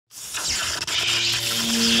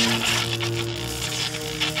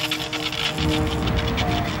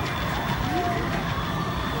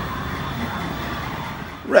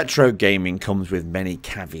Retro gaming comes with many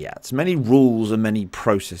caveats, many rules and many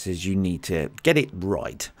processes you need to get it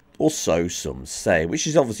right. Or so some say, which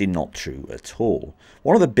is obviously not true at all.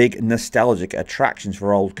 One of the big nostalgic attractions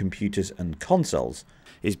for old computers and consoles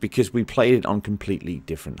is because we played it on completely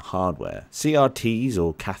different hardware. CRTs,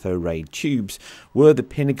 or cathode ray tubes, were the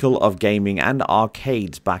pinnacle of gaming and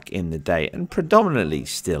arcades back in the day, and predominantly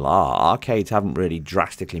still are. Arcades haven't really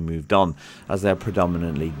drastically moved on, as they're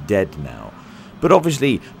predominantly dead now. But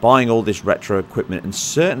obviously, buying all this retro equipment and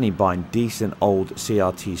certainly buying decent old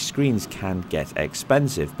CRT screens can get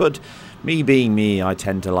expensive. But me being me, I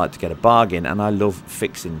tend to like to get a bargain, and I love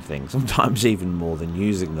fixing things, sometimes even more than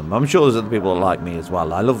using them. I'm sure there's other people like me as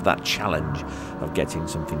well. I love that challenge of getting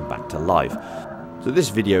something back to life. So this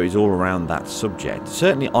video is all around that subject,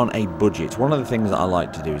 certainly on a budget. One of the things that I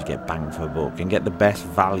like to do is get bang for buck and get the best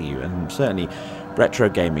value, and certainly retro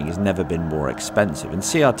gaming has never been more expensive, and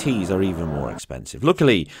CRTs are even more expensive.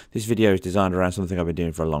 Luckily, this video is designed around something I've been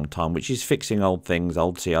doing for a long time, which is fixing old things,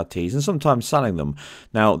 old CRTs, and sometimes selling them.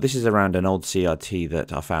 Now, this is around an old CRT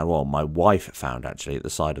that I found, well, my wife found actually at the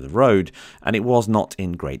side of the road, and it was not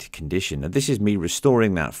in great condition. And this is me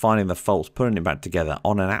restoring that, finding the faults, putting it back together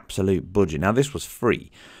on an absolute budget. Now, this was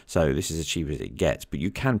free, so this is as cheap as it gets, but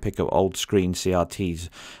you can pick up old screen CRTs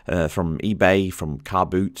from eBay, from car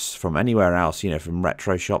boots, from anywhere else, you know, from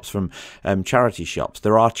retro shops, from charity shops.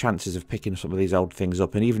 There are chances of picking some of these old things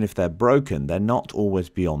up, and even if they're broken, they're not always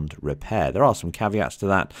beyond repair. There are some caveats to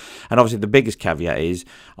that, and obviously the biggest caveat is,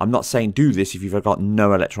 I'm not saying do this if you've got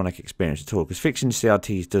no electronic experience at all, because fixing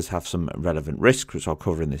CRTs does have some relevant risks, which I'll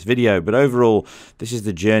cover in this video. But overall, this is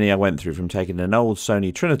the journey I went through from taking an old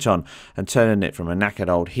Sony Trinitron and turning it from a knackered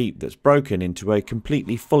old heap that's broken into a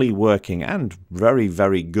completely fully working and very,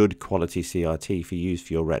 very good quality CRT for use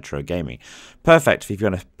for your retro gaming. Perfect if you're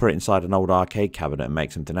going to put it inside an old arcade cabinet and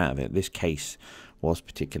make something out of it. This case was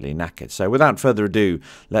particularly knackered. So without further ado,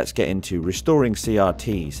 let's get into restoring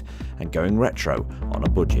CRTs and going retro on a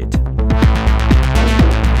budget.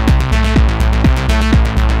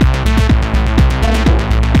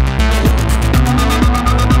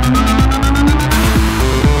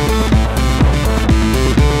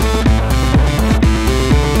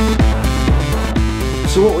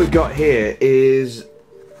 So what we've got here is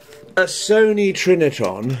a Sony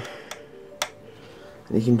Trinitron,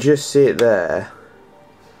 and you can just see it there,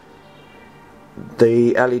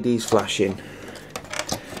 the LEDs flashing,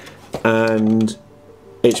 and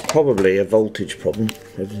it's probably a voltage problem.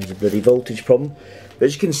 It's a bloody voltage problem, but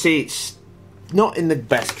as you can see, it's not in the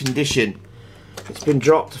best condition. It's been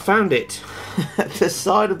dropped. I found it at the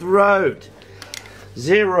side of the road,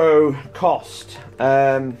 zero cost.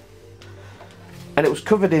 And it was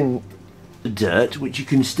covered in dirt, which you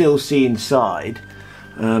can still see inside.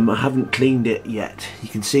 I haven't cleaned it yet. You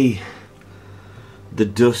can see the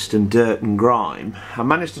dust and dirt and grime. I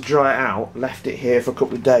managed to dry it out, left it here for a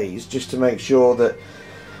couple of days just to make sure that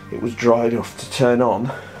it was dry enough to turn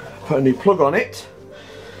on. Put a new plug on it,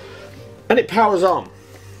 and it powers on.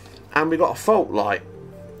 And we got a fault light,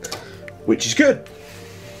 which is good.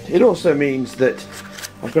 It also means that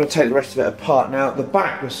I've got to take the rest of it apart. Now, the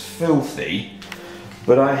back was filthy,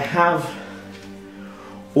 but I have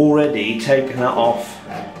already taken that off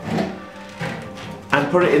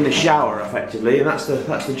and put it in the shower effectively, and that's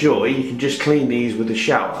the joy. You can just clean these with the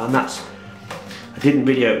shower, and that's, I didn't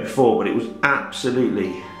video it before, but it was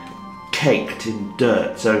absolutely caked in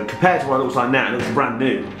dirt. So compared to what it looks like now, it looks brand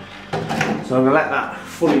new. So I'm going to let that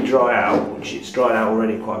fully dry out, which it's dried out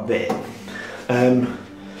already quite a bit. And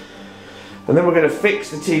then we're going to fix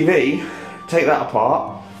the TV, take that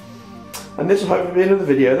apart. And this will hopefully be another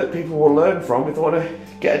video that people will learn from if they want to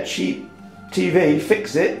get a cheap TV,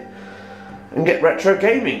 fix it, and get retro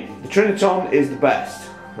gaming. The Trinitron is the best.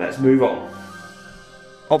 Let's move on.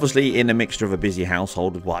 Obviously, in a mixture of a busy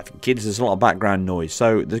household with wife and kids, there's a lot of background noise,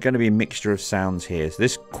 so there's going to be a mixture of sounds here. So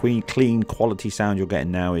this clean quality sound you're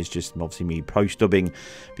getting now is just obviously me post-dubbing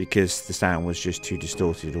because the sound was just too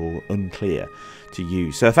distorted or unclear to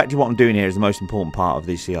use. So effectively what I'm doing here is the most important part of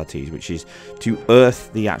these CRTs, which is to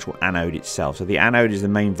earth the actual anode itself. So the anode is the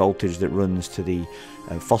main voltage that runs to the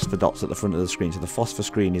phosphor dots at the front of the screen. So the phosphor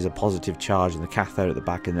screen is a positive charge and the cathode at the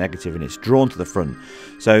back is negative, and it's drawn to the front.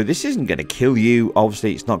 So this isn't going to kill you.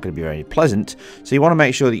 Obviously it's not going to be very pleasant. So you want to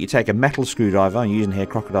make sure that you take a metal screwdriver. I'm using here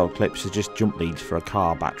crocodile clips as just jump leads for a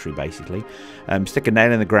car battery basically. Stick a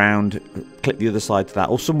nail in the ground, clip the other side to that,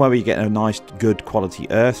 or somewhere where you get a nice good quality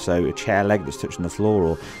earth, so a chair leg that's touching the floor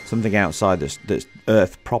or something outside that's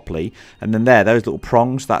earthed properly. And then there, those little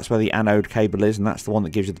prongs, that's where the anode cable is, and that's the one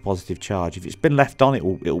that gives you the positive charge. If it's been left on, it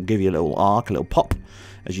will give you a little arc, a little pop,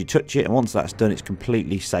 as you touch it, and once that's done, it's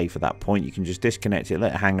completely safe at that point. You can just disconnect it,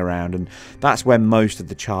 let it hang around, and that's where most of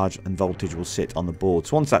the charge and voltage will sit on the board.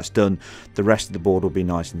 So once that's done, the rest of the board will be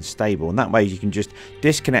nice and stable, and that way you can just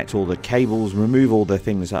disconnect all the cables, remove all the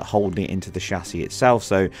things that are holding it into the chassis itself.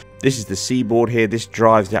 So this is the C board here. This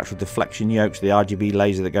drives the actual deflection yokes, the RGB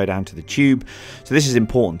laser that go down to the tube. So this is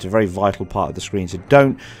important. It's a very vital part of the screen. So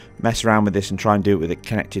don't mess around with this and try and do it with it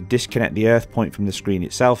connected. Disconnect the earth point from the screen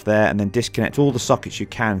itself there, and then disconnect all the sockets you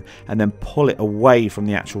can, and then pull it away from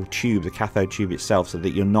the actual tube, the cathode tube itself, so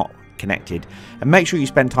that you're not connected. And make sure you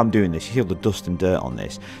spend time doing this. You see all the dust and dirt on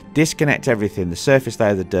this. Disconnect everything, the surface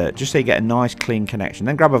layer, the dirt, just so you get a nice clean connection.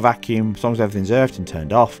 Then grab a vacuum. As long as everything's earthed and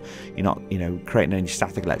turned off, you're not, creating any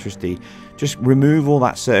static electricity. Just remove all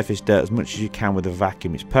that surface dirt as much as you can with a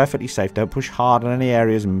vacuum. It's perfectly safe. Don't push hard on any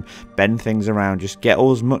areas and bend things around. Just get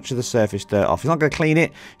all as much of the surface dirt off. It's not going to clean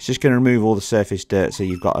it. It's just going to remove all the surface dirt, so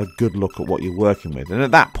you've got a good look at what you're working with. And at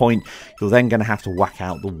that point, you're then going to have to whack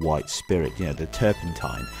out the white spirit, the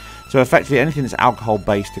turpentine. So effectively anything that's alcohol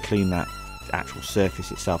based to clean that actual surface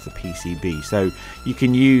itself, the PCB. So you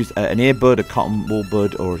can use an earbud, a cotton wool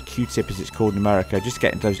bud, or a Q-tip as it's called in America, just to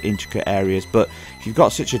get into those intricate areas. But if you've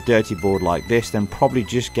got such a dirty board like this, then probably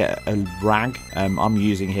just get a rag. I'm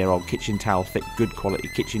using here old kitchen towel, thick, good quality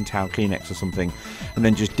kitchen towel, Kleenex or something, and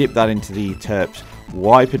then just dip that into the terps.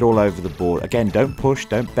 Wipe it all over the board. Again, don't push,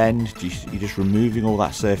 don't bend. You're just removing all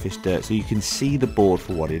that surface dirt, so you can see the board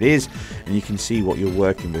for what it is, and you can see what you're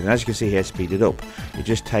working with. And as you can see here, speeded up, it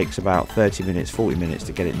just takes about 30 minutes, 40 minutes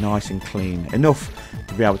to get it nice and clean, enough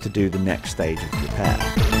to be able to do the next stage of the repair.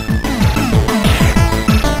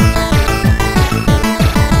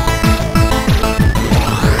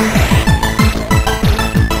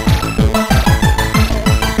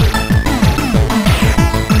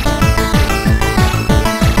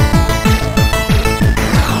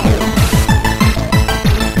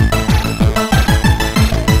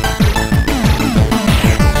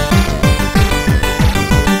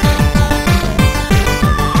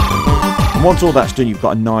 Once all that's done, you've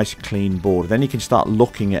got a nice clean board. Then you can start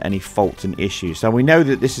looking at any faults and issues. So we know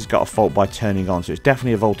that this has got a fault by turning on, so it's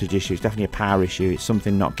definitely a voltage issue, it's definitely a power issue, it's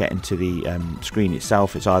something not getting to the screen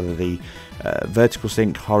itself. It's either the vertical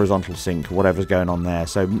sync, horizontal sync, whatever's going on there.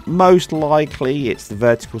 So most likely it's the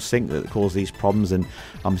vertical sync that caused these problems, and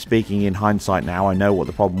I'm speaking in hindsight now. I know what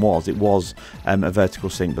the problem was. It was a vertical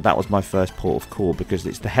sync, but that was my first port of call because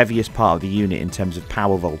it's the heaviest part of the unit in terms of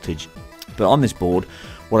power voltage. But on this board,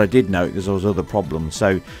 what I did note is there was other problems.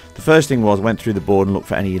 So the first thing was I went through the board and looked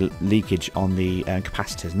for any leakage on the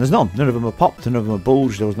capacitors, and there's none. None of them are popped, none of them are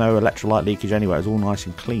bulged. There was no electrolyte leakage anywhere. It was all nice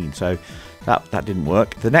and clean. So that didn't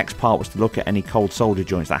work. The next part was to look at any cold solder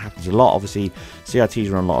joints. That happens a lot. Obviously, CRTs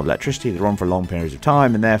run a lot of electricity. They run for long periods of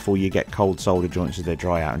time, and therefore you get cold solder joints as they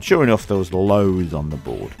dry out. And sure enough, there was loads on the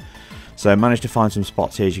board. So I managed to find some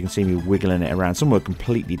spots here. As you can see me wiggling it around. Some were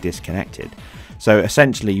completely disconnected. So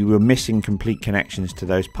essentially you were missing complete connections to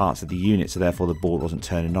those parts of the unit, so therefore the board wasn't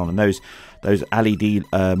turning on. And those LED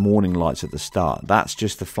warning lights at the start, that's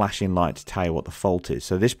just the flashing light to tell you what the fault is.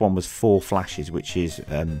 So this one was 4 flashes, which is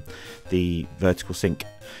the vertical sync.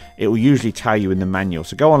 It will usually tell you in the manual.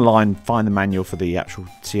 So go online, find the manual for the actual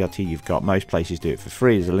CRT you've got. Most places do it for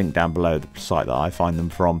free. There's a link down below, the site that I find them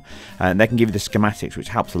from. And they can give you the schematics, which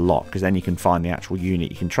helps a lot, because then you can find the actual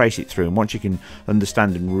unit. You can trace it through, and once you can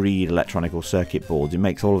understand and read electronic or circuit boards, it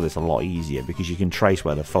makes all of this a lot easier, because you can trace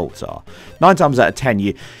where the faults are. 9 times out of 10,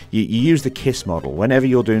 you use the KISS model. Whenever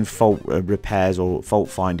you're doing fault repairs or fault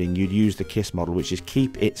finding, you'd use the KISS model, which is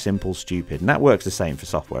keep it simple, stupid. And that works the same for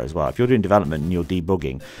software as well. If you're doing development and you're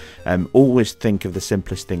debugging, always think of the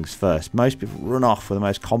simplest things first. Most people run off for the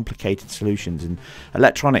most complicated solutions, and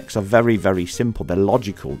electronics are very, very simple. They're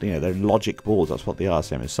logical, they're logic boards. That's what they are,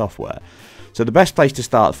 same as software. So the best place to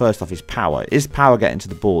start first off is power. Is power getting to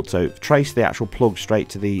the board? So trace the actual plug straight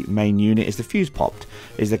to the main unit. Is the fuse popped?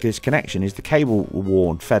 Is there disconnection? Is the cable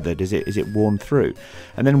worn, feathered? Is it worn through?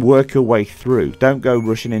 And then work your way through. Don't go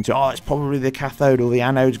rushing into, oh, it's probably the cathode or the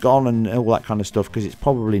anode's gone and all that kind of stuff, because it's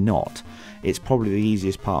probably not. It's probably the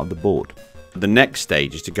easiest part of the board. The next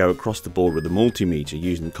stage is to go across the board with a multimeter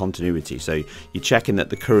using continuity. So you're checking that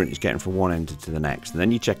the current is getting from one end to the next, and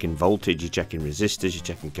then you're checking voltage, you're checking resistors, you're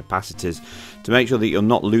checking capacitors to make sure that you're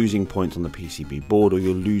not losing points on the PCB board, or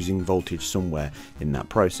you're losing voltage somewhere in that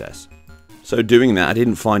process. So doing that, I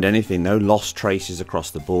didn't find anything, no lost traces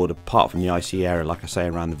across the board apart from the IC area, like I say,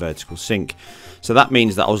 around the vertical sync. So that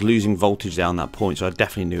means that I was losing voltage down that point, so I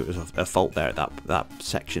definitely knew it was a fault there at that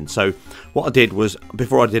section. So what I did was,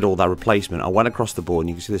 before I did all that replacement, I went across the board, and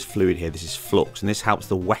you can see this fluid here, this is flux, and this helps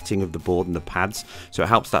the wetting of the board and the pads, so it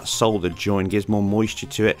helps that solder join, gives more moisture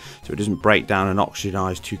to it, so it doesn't break down and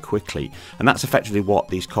oxidize too quickly. And that's effectively what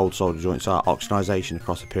these cold solder joints are, oxidization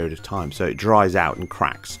across a period of time, so it dries out and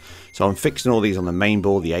cracks. So I'm fixing all these on the main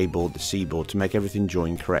board, the A board, the C board, to make everything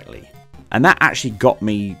join correctly. And that actually got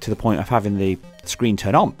me to the point of having the screen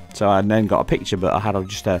turn on. So I then got a picture, but I had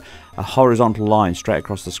just a horizontal line straight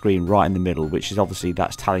across the screen right in the middle, which is obviously,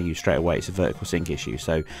 that's telling you straight away it's a vertical sync issue.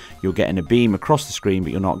 So you're getting a beam across the screen,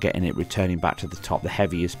 but you're not getting it returning back to the top, the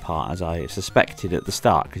heaviest part, as I suspected at the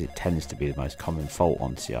start, because it tends to be the most common fault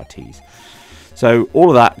on CRTs. So all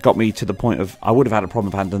of that got me to the point of, I would have had a problem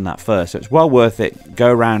if I hadn't done that first. So it's well worth it. Go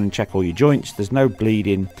around and check all your joints. There's no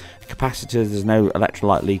bleeding capacitors, there's no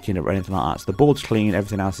electrolyte leaking or anything like that. So the board's clean,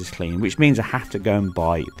 everything else is clean, which means I have to go and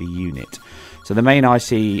buy the unit. So the main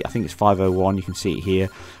IC, I think it's 501, you can see it here.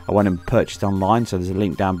 I went and purchased online, so there's a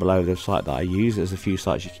link down below the site that I use. There's a few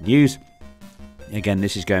sites you can use. Again,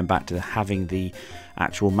 this is going back to having the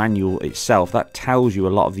actual manual itself. That tells you a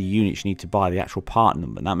lot of the units you need to buy, the actual part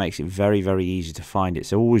number, and that makes it very, very easy to find it.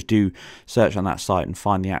 So always do search on that site and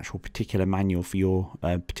find the actual particular manual for your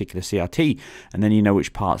particular CRT, and then you know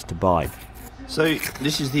which parts to buy. So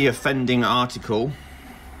this is the offending article.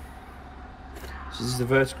 So this is the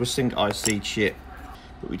vertical sync IC chip,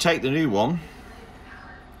 but we take the new one,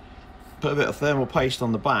 put a bit of thermal paste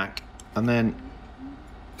on the back, and then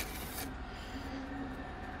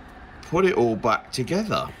put it all back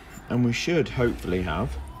together, and we should hopefully have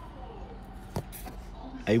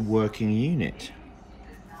a working unit.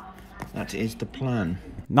 That is the plan.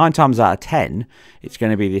 9 times out of 10, it's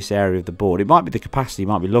going to be this area of the board. It might be the capacity, you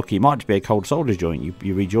might be lucky, it might just be a cold solder joint.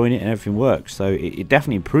 You rejoin it and everything works. So it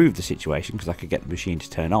definitely improved the situation, because I could get the machine to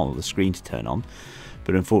turn on, or the screen to turn on,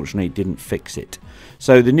 but unfortunately it didn't fix it.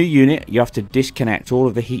 So the new unit, you have to disconnect all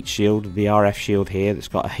of the heat shield, the RF shield here that's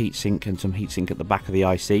got a heat sink and some heat sink at the back of the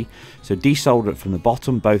IC. So desolder it from the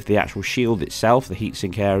bottom, both the actual shield itself, the heat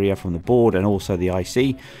sink area from the board, and also the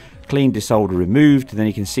IC. Clean desolder removed, and then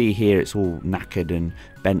you can see here it's all knackered and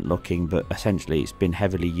bent looking, but essentially it's been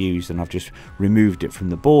heavily used, and I've just removed it from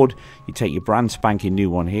the board. You take your brand spanking new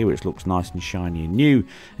one here, which looks nice and shiny and new,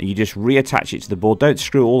 and you just reattach it to the board. Don't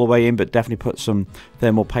screw it all the way in, but definitely put some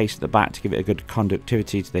thermal paste at the back to give it a good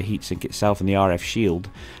conductivity to the heatsink itself and the RF shield,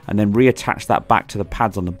 and then reattach that back to the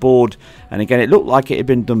pads on the board. And again, it looked like it had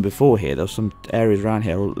been done before here. There were some areas around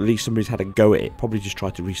here, or at least somebody's had a go at it, probably just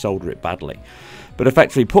tried to resolder it badly. But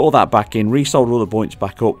effectively put all that back in, resolder all the points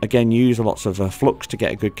back up. Again, use lots of flux to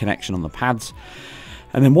get a good connection on the pads.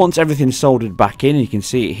 And then once everything's soldered back in, and you can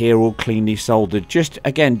see it here all cleanly soldered, just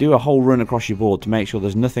again do a whole run across your board to make sure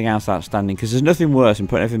there's nothing else outstanding, because there's nothing worse than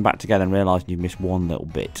putting everything back together and realising you've missed one little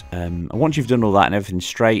bit. And once you've done all that and everything's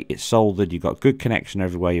straight, it's soldered, you've got good connection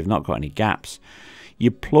everywhere, you've not got any gaps,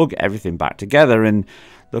 you plug everything back together. And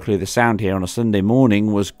luckily the sound here on a Sunday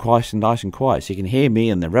morning was quite nice and quiet, so you can hear me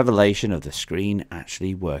and the revelation of the screen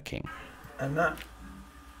actually working. And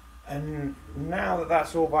now that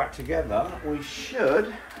that's all back together, we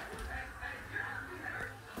should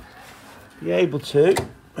be able to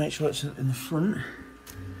make sure it's in the front,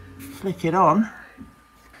 flick it on,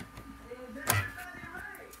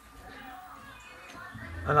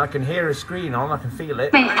 and I can hear a screen on, I can feel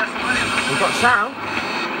it. We've got sound.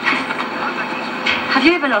 Have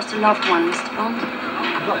you ever lost a loved one, Mr. Bond?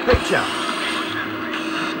 We've got a picture.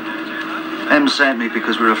 M sent me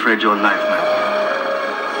because we're afraid your life matters.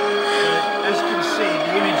 As you can see,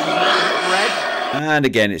 the image is a little bit red. And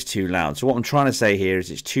again, it's too loud. So what I'm trying to say here is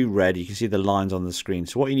it's too red. You can see the lines on the screen.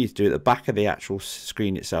 So what you need to do at the back of the actual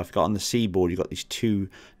screen itself, you've got on the C board, you've got these two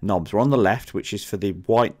knobs. We're on the left, which is for the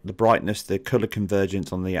white, the brightness, the color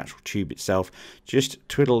convergence on the actual tube itself. Just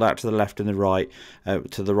twiddle that to the left and the right,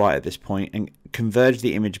 to the right at this point, and converge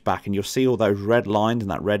the image back, and you'll see all those red lines and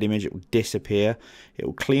that red image. It will disappear, it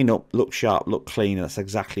will clean up, look sharp, look clean, and that's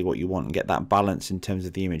exactly what you want, and get that balance in terms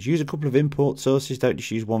of the image. Use a couple of import sources, don't just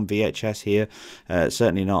use one VHS here,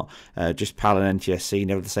 certainly not just PAL and NTSC,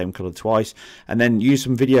 never the same color twice. And then use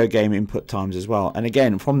some video game input times as well. And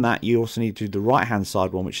again, from that you also need to do the right hand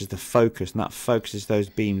side one, which is the focus, and that focuses those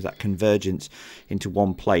beams, that convergence, into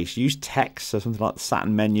one place. Use text, so something like the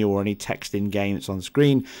Saturn menu or any text in game that's on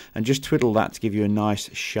screen, and just twiddle that to give you a nice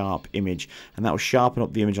sharp image, and that will sharpen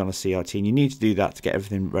up the image on a CRT, and you need to do that to get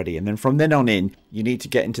everything ready. And then from then on in, you need to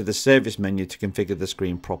get into the service menu to configure the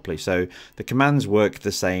screen properly. So the commands work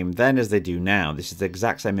the same then as they do now. This is the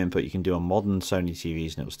exact same input you can do on modern Sony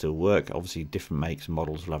TVs and it will still work. Obviously different makes and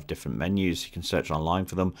models will have different menus. You can search online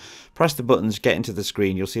for them. Press the buttons, get into the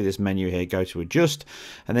screen. You'll see this menu here, go to adjust,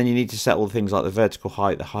 and then you need to set all the things like the vertical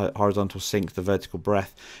height, the horizontal sync, the vertical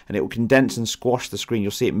breadth, and it will condense and squash the screen.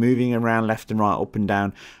 You'll see it moving around left and right, up and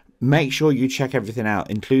down. Make sure you check everything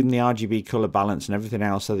out, including the RGB color balance and everything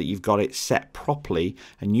else, so that you've got it set properly,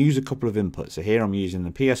 and use a couple of inputs. So here I'm using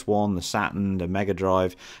the PS1, the Saturn, the Mega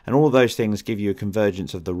Drive, and all of those things give you a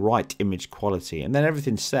convergence of the right image quality, and then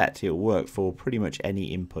everything's set. It'll work for pretty much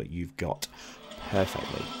any input you've got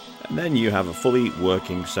perfectly. And then you have a fully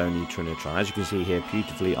working Sony Trinitron, as you can see here,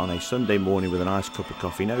 beautifully on a Sunday morning with a nice cup of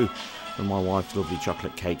coffee. No, and my wife's lovely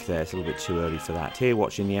chocolate cake there. It's a little bit too early for that. Here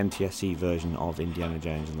watching the NTSC version of Indiana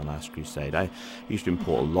Jones and the Last Crusade. I used to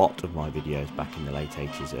import a lot of my videos back in the late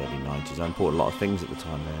 80s, early 90s. I imported a lot of things at the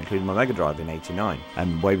time there, including my Mega Drive in 89.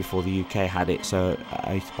 And way before the UK had it, so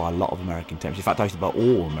I used to buy a lot of American tapes. In fact, I used to buy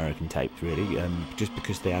all American tapes, really, just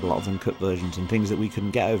because they had a lot of uncut versions and things that we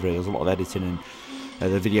couldn't get over here. There was a lot of editing, and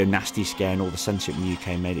the video nasty scare and all the censorship in the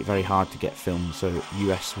UK made it very hard to get films, so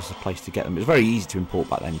US was the place to get them. It was very easy to import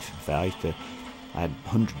back then, to be fair. I had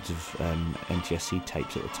hundreds of NTSC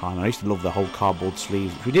tapes at the time. I used to love the whole cardboard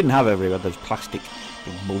sleeves, which we didn't have everywhere, those plastic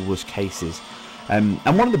bulbous cases. And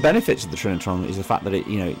one of the benefits of the Trinitron is the fact that it,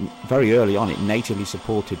 very early on, it natively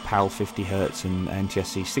supported PAL 50Hz and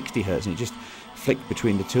NTSC 60Hz, and it just flicked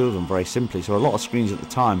between the two of them very simply. So a lot of screens at the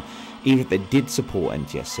time, even if they did support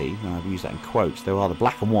NTSC, and I've used that in quotes, they were either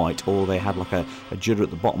black and white or they had like a judder at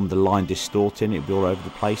the bottom with the line distorting. It would be all over the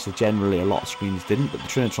place. So generally a lot of screens didn't, but the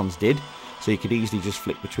Trinitrons did. So you could easily just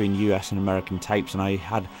flick between US and American tapes, and I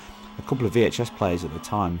had a couple of VHS players at the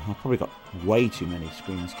time. I've probably got way too many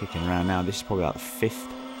screens kicking around now. This is probably like the 5th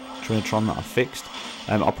Trinitron that I've fixed.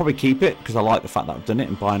 I'll probably keep it because I like the fact that I've done it,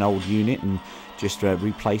 and buy an old unit and just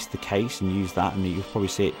replace the case and use that, and you'll probably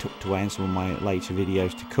see it tucked away in some of my later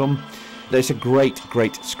videos to come. It's a great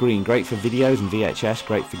screen, great for videos and VHS,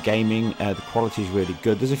 great for gaming. The quality is really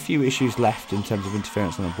good. There's a few issues left in terms of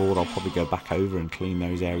interference on the board. I'll probably go back over and clean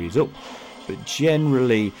those areas up, but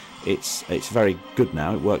generally it's very good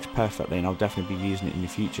now. It works perfectly, and I'll definitely be using it in the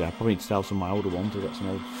future. I probably need to sell some of my older ones. I've got some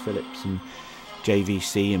old Philips and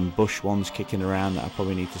JVC and Bush ones kicking around that I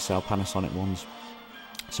probably need to sell, Panasonic ones.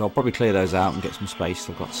 So I'll probably clear those out and get some space.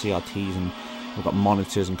 I've got CRTs and I've got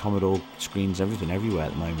monitors and Commodore screens, everything everywhere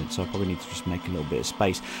at the moment, so I probably need to just make a little bit of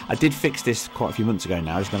space. I did fix this quite a few months ago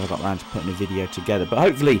now. I just never got around to putting a video together, but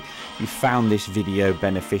hopefully you found this video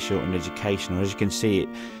beneficial and educational. As you can see, it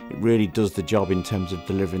really does the job in terms of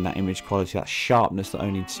delivering that image quality, that sharpness that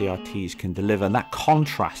only CRTs can deliver, and that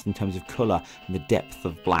contrast in terms of colour and the depth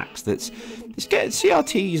of blacks.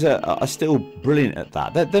 CRTs are still brilliant at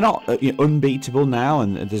that. They're not unbeatable now,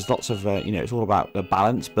 and there's lots of it's all about the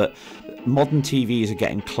balance, but modern TVs are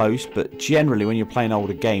getting close. But generally when you're playing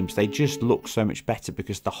older games, they just look so much better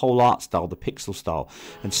because the whole art style, the pixel style,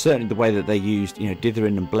 and certainly the way that they used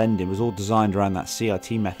dithering and blending was all designed around that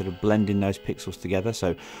CRT method of blending those pixels together.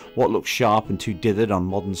 So what looks sharp and too dithered on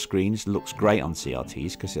modern screens looks great on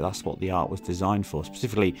CRTs, because that's what the art was designed for,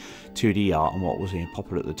 specifically 2D art and what was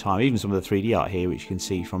popular at the time. Even some of the 3D art here, which you can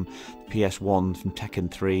see from PS1, from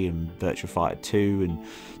Tekken 3 and Virtua Fighter 2 and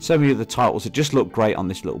so many of the titles that just look great on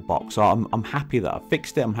this little box. So I'm happy that I've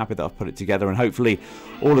fixed it, I'm happy that I've put it together, and hopefully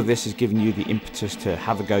all of this has given you the impetus to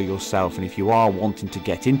have a go yourself. And if you are wanting to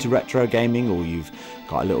get into retro gaming, or you've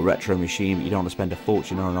got a little retro machine but you don't want to spend a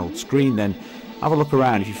fortune on an old screen, then have a look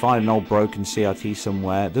around. If you find an old broken CRT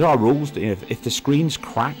somewhere, there are rules that, if the screen's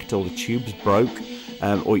cracked or the tube's broke,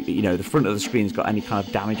 or the front of the screen's got any kind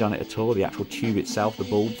of damage on it at all, the actual tube itself, the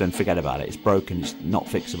bulb, then forget about it. It's broken, it's not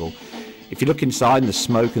fixable. If you look inside and there's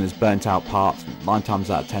smoke and there's burnt out parts, 9 times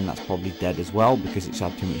out of 10 that's probably dead as well, because it's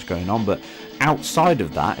had too much going on. But outside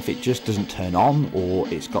of that, if it just doesn't turn on, or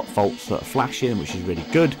it's got faults that are flashing, which is really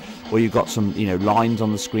good, or you've got some lines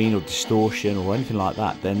on the screen or distortion or anything like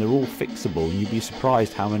that, then they're all fixable, and you'd be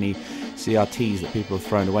surprised how many CRTs that people have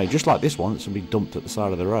thrown away, just like this one that's somebody dumped at the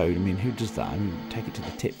side of the road. I mean, who does that? I mean, take it to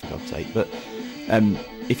the tip, for God's sake. But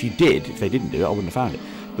if they didn't do it, I wouldn't have found it.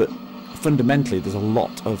 But fundamentally, there's a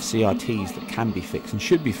lot of CRTs that can be fixed and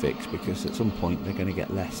should be fixed, because at some point they're going to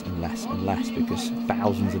get less and less and less, because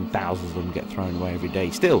thousands and thousands of them get thrown away every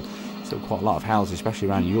day. Still quite a lot of houses, especially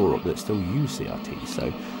around Europe, that still use CRTs,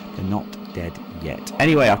 so they're not dead yet.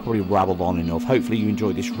 Anyway, I've probably rabbled on enough. Hopefully you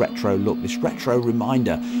enjoyed this retro look, this retro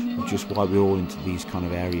reminder of just why we're all into these kind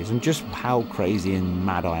of areas, and just how crazy and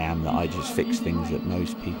mad I am that I just fix things that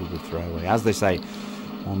most people would throw away. As they say,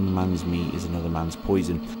 one man's meat is another man's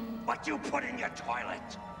poison. What you put in your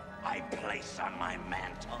toilet, I place on my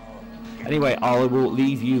mantle. Anyway, I will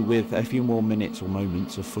leave you with a few more minutes or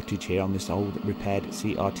moments of footage here on this old repaired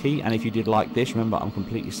CRT. And if you did like this, remember I'm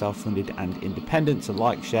completely self-funded and independent, so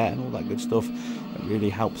like, share and all that good stuff. It really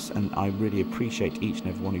helps, and I really appreciate each and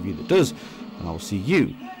every one of you that does. And I will see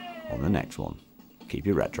you on the next one. Keep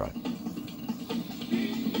it retro.